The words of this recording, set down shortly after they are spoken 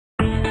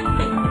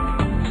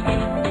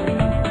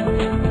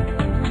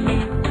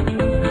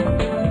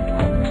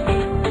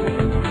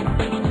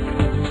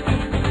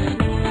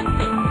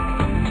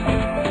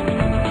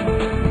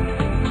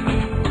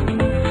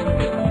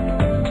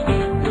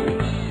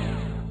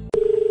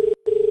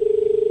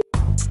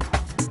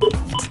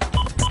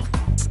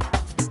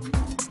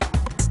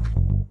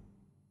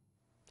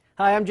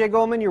Hi, I'm Jay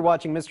Goldman. You're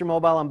watching Mr.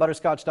 Mobile on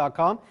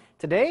Butterscotch.com.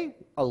 Today,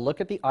 a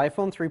look at the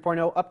iPhone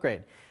 3.0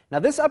 upgrade. Now,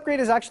 this upgrade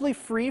is actually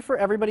free for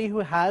everybody who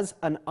has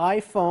an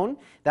iPhone.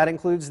 That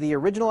includes the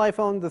original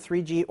iPhone, the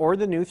 3G, or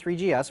the new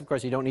 3GS. Of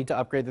course, you don't need to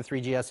upgrade the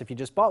 3GS if you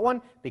just bought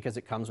one, because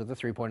it comes with the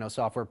 3.0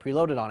 software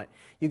preloaded on it.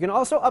 You can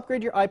also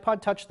upgrade your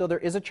iPod Touch, though there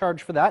is a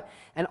charge for that.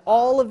 And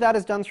all of that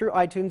is done through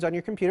iTunes on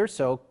your computer.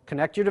 So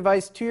connect your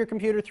device to your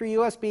computer through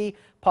USB,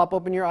 pop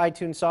open your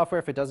iTunes software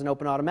if it doesn't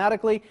open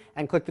automatically,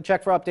 and click the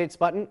Check for Updates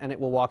button, and it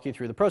will walk you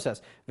through the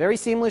process. Very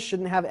seamless,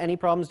 shouldn't have any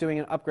problems doing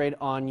an upgrade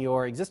on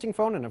your existing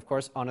phone, and of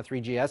course on a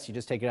 3GS, you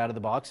just take it out of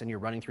the box and you're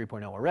running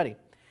 3.0 already.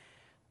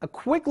 A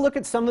quick look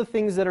at some of the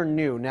things that are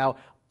new. Now,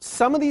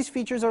 some of these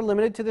features are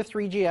limited to the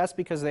 3GS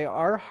because they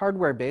are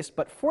hardware-based,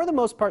 but for the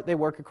most part, they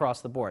work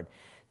across the board.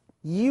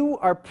 You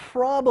are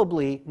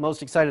probably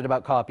most excited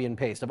about copy and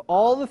paste. Of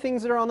all the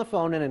things that are on the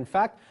phone, and in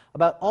fact,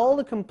 about all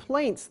the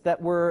complaints that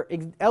were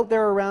out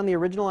there around the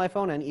original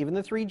iPhone and even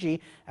the 3G,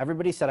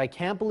 everybody said, I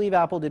can't believe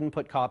Apple didn't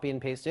put copy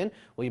and paste in.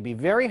 Well, you'd be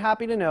very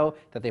happy to know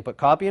that they put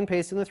copy and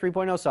paste in the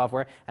 3.0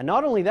 software, and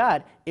not only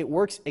that, it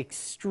works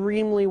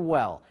extremely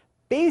well.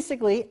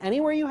 Basically,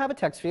 anywhere you have a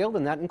text field,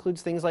 and that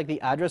includes things like the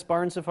address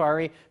bar in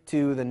Safari,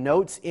 to the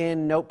notes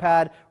in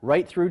Notepad,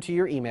 right through to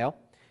your email,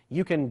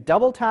 you can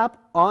double tap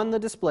on the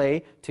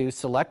display to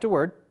select a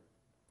word.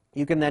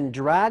 You can then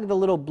drag the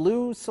little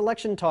blue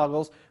selection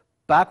toggles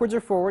backwards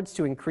or forwards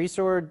to increase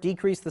or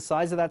decrease the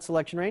size of that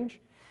selection range.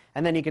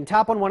 And then you can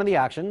tap on one of the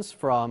actions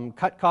from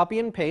cut, copy,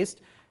 and paste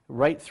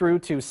right through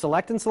to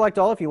select and select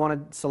all if you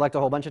want to select a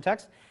whole bunch of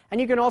text. And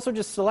you can also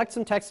just select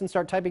some text and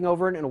start typing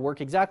over it, and it'll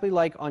work exactly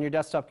like on your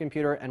desktop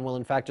computer and will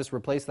in fact just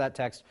replace that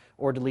text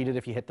or delete it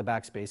if you hit the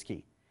backspace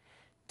key.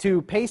 To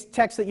paste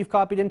text that you've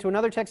copied into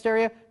another text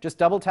area, just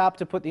double tap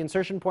to put the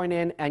insertion point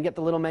in and get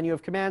the little menu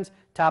of commands,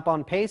 tap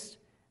on paste,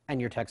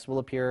 and your text will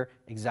appear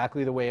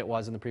exactly the way it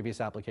was in the previous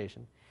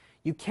application.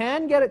 You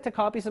can get it to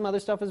copy some other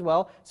stuff as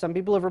well. Some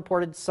people have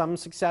reported some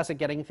success at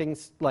getting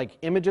things like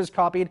images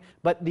copied,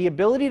 but the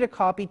ability to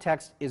copy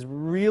text is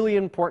really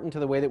important to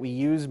the way that we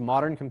use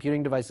modern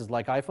computing devices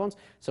like iPhones,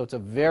 so it's a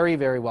very,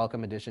 very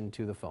welcome addition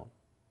to the phone.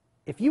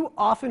 If you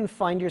often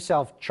find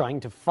yourself trying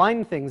to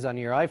find things on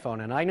your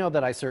iPhone, and I know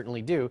that I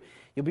certainly do,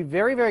 you'll be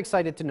very, very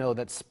excited to know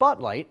that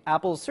Spotlight,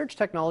 Apple's search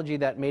technology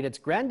that made its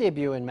grand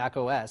debut in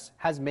macOS,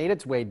 has made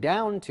its way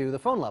down to the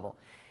phone level.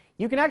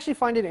 You can actually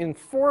find it in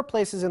 4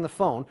 places in the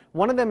phone.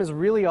 One of them is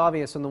really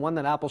obvious, and the one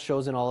that Apple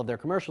shows in all of their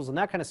commercials and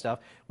that kind of stuff,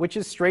 which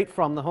is straight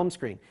from the home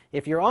screen.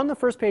 If you're on the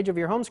first page of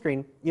your home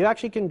screen, you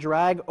actually can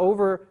drag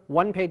over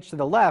one page to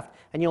the left,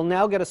 and you'll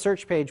now get a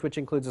search page which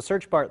includes a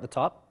search bar at the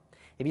top.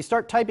 If you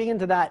start typing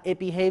into that, it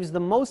behaves the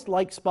most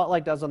like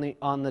Spotlight does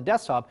on the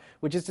desktop,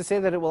 which is to say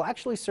that it will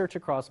actually search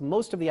across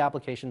most of the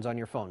applications on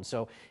your phone.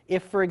 So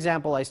if, for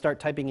example, I start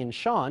typing in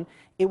Sean,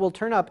 it will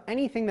turn up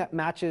anything that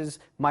matches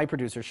my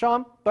producer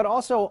Sean, but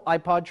also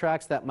iPod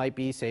tracks that might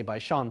be, say, by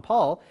Sean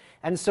Paul.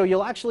 And so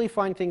you'll actually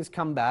find things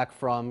come back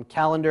from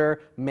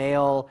calendar,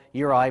 mail,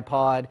 your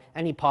iPod,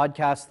 any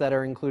podcasts that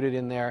are included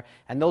in there,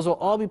 and those will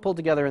all be pulled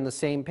together in the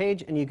same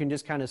page, and you can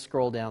just kind of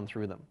scroll down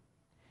through them.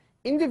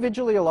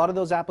 Individually, a lot of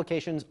those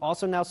applications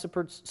also now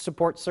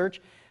support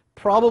search.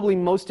 Probably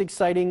most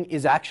exciting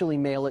is actually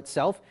Mail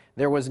itself.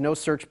 There was no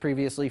search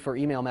previously for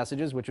email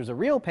messages, which was a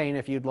real pain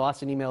if you'd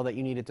lost an email that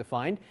you needed to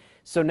find.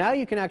 So now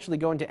you can actually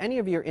go into any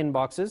of your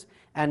inboxes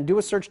and do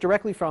a search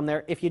directly from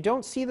there. If you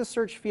don't see the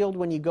search field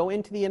when you go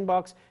into the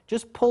inbox,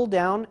 just pull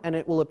down and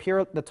it will appear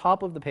at the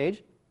top of the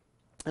page.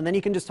 And then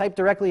you can just type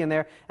directly in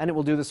there and it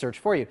will do the search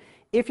for you.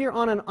 If you're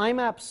on an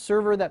IMAP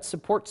server that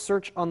supports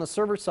search on the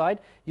server side,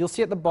 you'll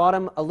see at the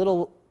bottom a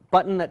little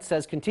button that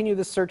says continue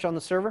this search on the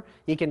server.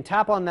 You can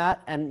tap on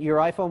that and your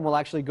iPhone will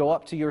actually go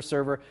up to your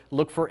server,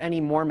 look for any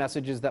more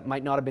messages that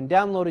might not have been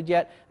downloaded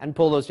yet, and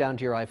pull those down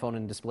to your iPhone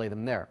and display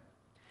them there.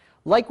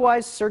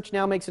 Likewise, search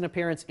now makes an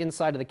appearance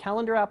inside of the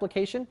calendar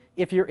application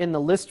if you're in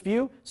the list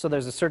view, so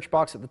there's a search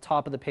box at the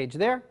top of the page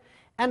there,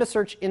 and a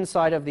search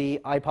inside of the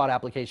iPod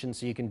application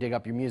so you can dig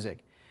up your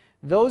music.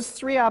 Those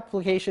 3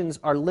 applications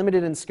are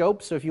limited in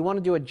scope, so if you want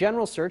to do a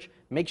general search,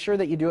 make sure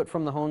that you do it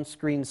from the home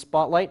screen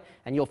Spotlight,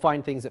 and you'll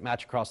find things that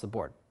match across the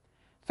board.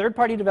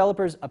 Third-party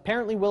developers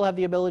apparently will have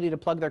the ability to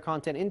plug their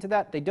content into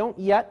that. They don't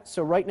yet,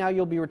 so right now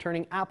you'll be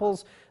returning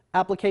Apple's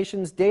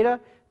applications data,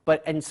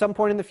 but at some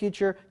point in the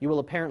future, you will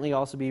apparently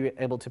also be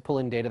able to pull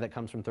in data that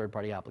comes from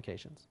third-party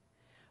applications.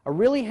 A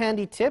really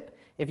handy tip,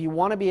 if you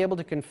want to be able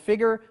to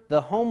configure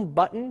the home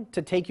button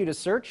to take you to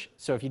search,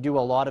 so if you do a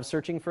lot of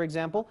searching, for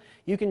example,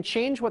 you can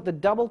change what the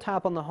double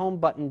tap on the home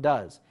button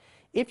does.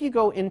 If you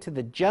go into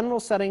the general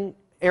setting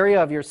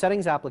area of your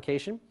settings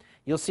application,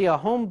 you'll see a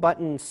home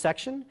button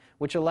section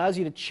which allows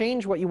you to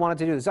change what you want it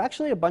to do. There's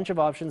actually a bunch of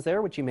options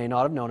there which you may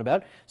not have known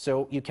about.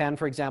 So you can,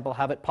 for example,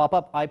 have it pop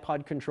up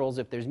iPod controls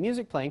if there's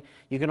music playing.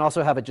 You can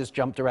also have it just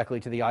jump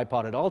directly to the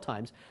iPod at all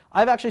times.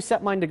 I've actually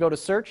set mine to go to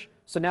search.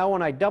 So now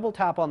when I double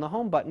tap on the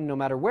home button, no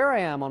matter where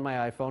I am on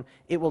my iPhone,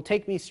 it will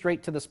take me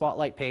straight to the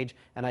Spotlight page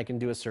and I can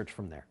do a search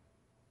from there.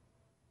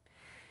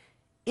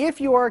 If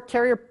your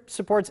carrier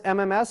supports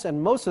MMS, and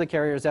most of the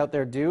carriers out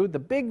there do, the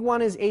big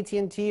one is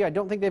AT&T. I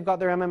don't think they've got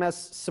their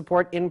MMS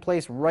support in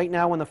place right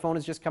now when the phone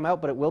has just come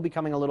out, but it will be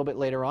coming a little bit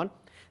later on.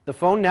 The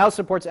phone now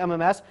supports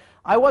MMS.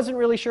 I wasn't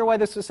really sure why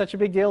this was such a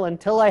big deal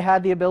until I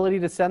had the ability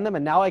to send them,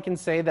 and now I can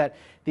say that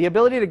the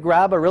ability to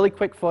grab a really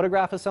quick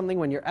photograph of something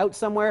when you're out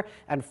somewhere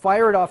and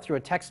fire it off through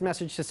a text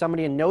message to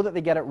somebody and know that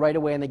they get it right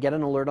away and they get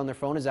an alert on their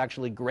phone is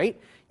actually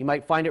great. You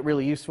might find it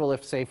really useful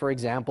if, say, for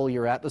example,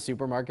 you're at the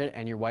supermarket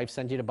and your wife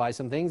sent you to buy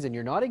some things and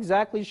you're not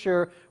exactly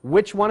sure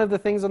which one of the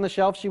things on the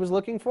shelf she was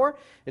looking for.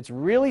 It's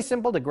really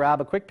simple to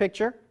grab a quick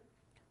picture,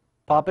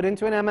 pop it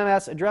into an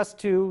MMS addressed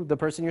to the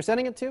person you're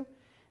sending it to,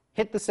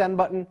 hit the send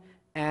button,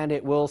 and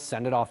it will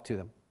send it off to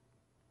them.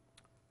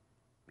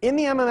 In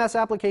the MMS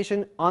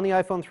application on the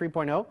iPhone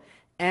 3.0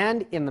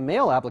 and in the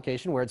Mail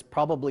application, where it's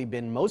probably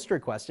been most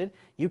requested,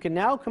 you can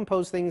now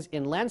compose things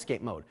in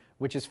landscape mode,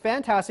 which is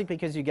fantastic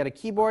because you get a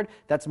keyboard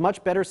that's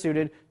much better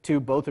suited to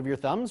both of your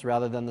thumbs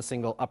rather than the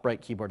single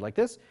upright keyboard like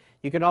this.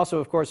 You can also,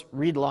 of course,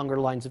 read longer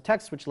lines of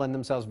text, which lend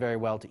themselves very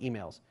well to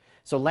emails.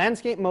 So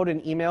landscape mode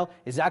in email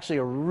is actually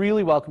a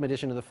really welcome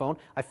addition to the phone.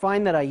 I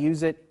find that I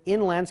use it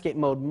in landscape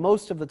mode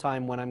most of the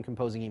time when I'm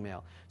composing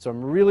email. So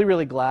I'm really,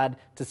 really glad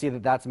to see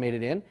that that's made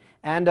it in.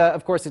 And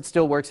of course, it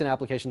still works in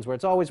applications where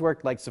it's always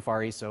worked, like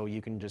Safari, so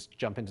you can just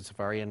jump into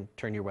Safari and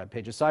turn your web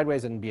pages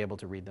sideways and be able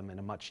to read them in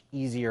a much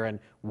easier and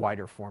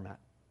wider format.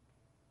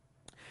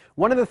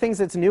 One of the things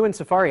that's new in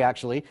Safari,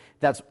 actually,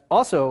 that's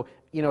also,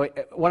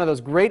 one of those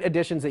great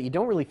additions that you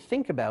don't really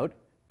think about,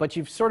 but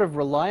you sort of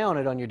rely on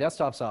it on your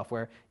desktop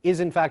software,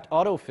 is in fact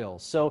autofill.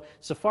 So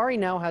Safari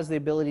now has the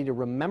ability to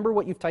remember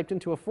what you've typed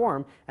into a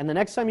form, and the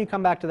next time you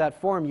come back to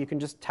that form, you can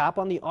just tap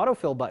on the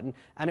autofill button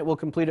and it will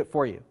complete it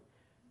for you.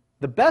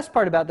 The best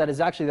part about that is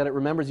actually that it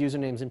remembers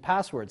usernames and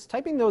passwords.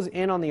 Typing those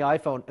in on the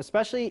iPhone,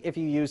 especially if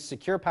you use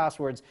secure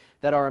passwords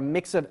that are a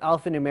mix of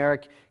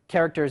alphanumeric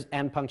characters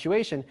and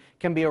punctuation,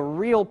 can be a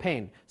real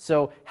pain.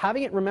 So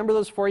having it remember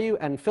those for you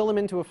and fill them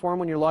into a form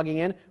when you're logging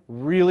in,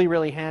 really,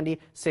 really handy,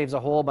 saves a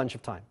whole bunch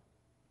of time.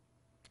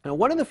 Now,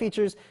 one of the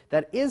features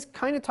that is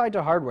kind of tied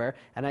to hardware,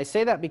 and I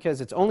say that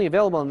because it's only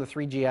available in the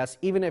 3GS,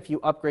 even if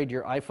you upgrade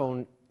your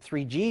iPhone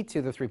 3G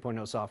to the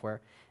 3.0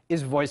 software,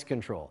 is voice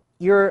control.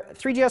 Your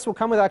 3GS will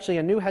come with actually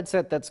a new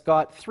headset that's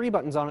got 3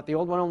 buttons on it. The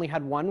old one only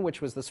had 1,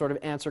 which was the sort of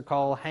answer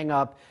call, hang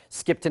up,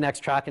 skip to next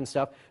track and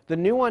stuff. The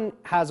new one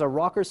has a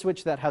rocker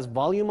switch that has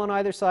volume on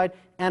either side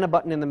and a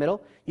button in the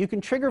middle. You can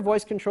trigger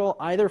voice control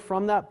either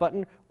from that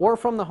button or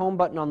from the home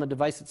button on the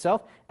device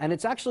itself, and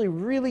it's actually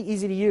really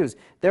easy to use.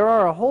 There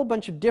are a whole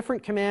bunch of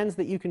different commands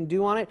that you can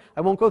do on it.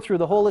 I won't go through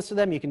the whole list of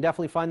them. You can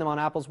definitely find them on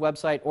Apple's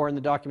website or in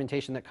the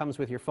documentation that comes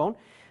with your phone.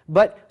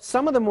 But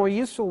some of the more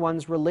useful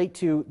ones relate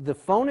to the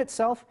phone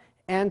itself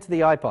and to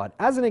the iPod.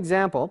 As an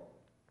example,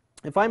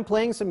 if I'm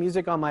playing some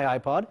music on my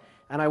iPod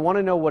and I want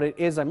to know what it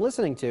is I'm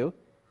listening to,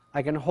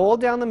 I can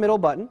hold down the middle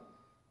button.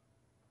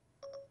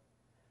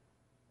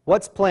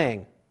 What's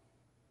playing?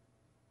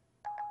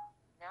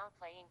 Now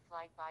playing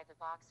Flight by the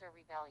Boxer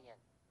Rebellion.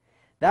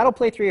 That'll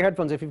play through your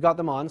headphones if you've got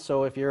them on.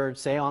 So if you're,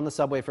 say, on the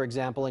subway, for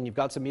example, and you've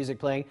got some music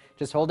playing,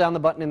 just hold down the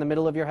button in the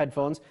middle of your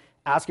headphones,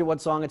 ask it what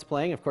song it's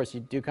playing. Of course,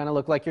 you do kind of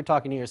look like you're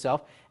talking to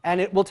yourself,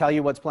 and it will tell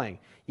you what's playing.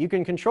 You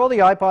can control the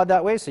iPod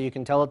that way, so you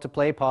can tell it to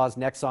play, pause,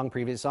 next song,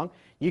 previous song.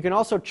 You can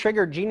also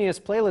trigger Genius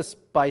Playlists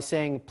by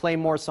saying, play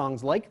more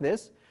songs like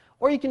this,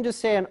 or you can just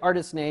say an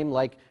artist's name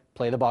like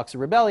Play the Boxer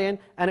Rebellion,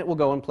 and it will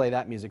go and play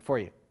that music for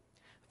you.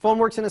 Phone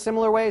works in a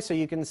similar way, so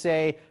you can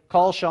say,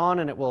 call Sean,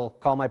 and it will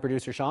call my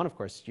producer Sean. Of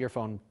course, your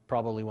phone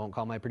probably won't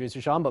call my producer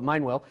Sean, but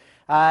mine will.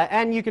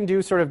 And you can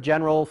do sort of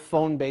general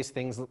phone-based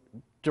things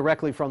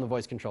directly from the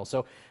voice control.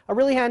 So a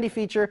really handy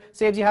feature,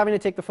 saves you having to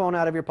take the phone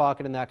out of your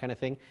pocket and that kind of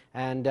thing,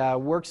 and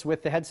works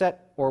with the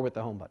headset or with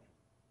the home button.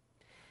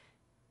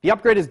 The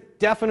upgrade is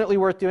definitely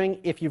worth doing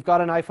if you've got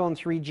an iPhone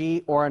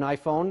 3G or an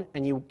iPhone,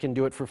 and you can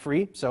do it for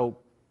free. So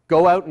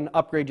go out and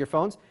upgrade your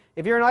phones.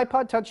 If you're an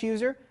iPod Touch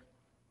user,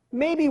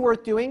 maybe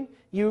worth doing.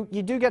 You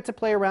do get to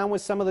play around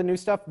with some of the new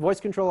stuff. Voice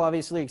control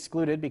obviously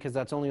excluded because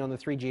that's only on the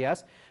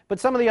 3GS. But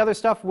some of the other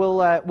stuff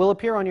will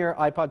appear on your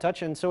iPod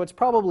Touch, and so it's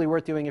probably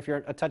worth doing if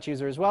you're a Touch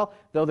user as well,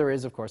 though there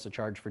is, of course, a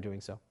charge for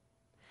doing so.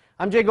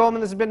 I'm Jay Goldman.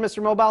 This has been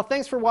Mr. Mobile.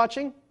 Thanks for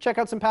watching. Check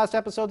out some past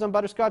episodes on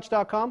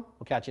butterscotch.com.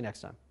 We'll catch you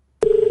next time.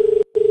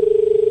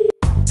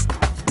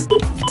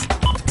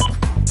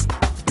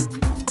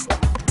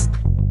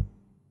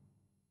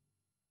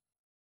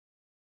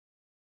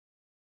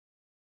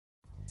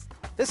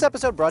 This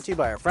episode brought to you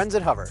by our friends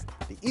at Hover,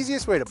 the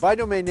easiest way to buy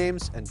domain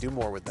names and do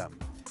more with them.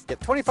 Get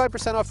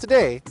 25% off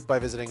today by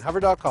visiting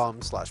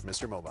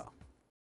hover.com/MrMobile.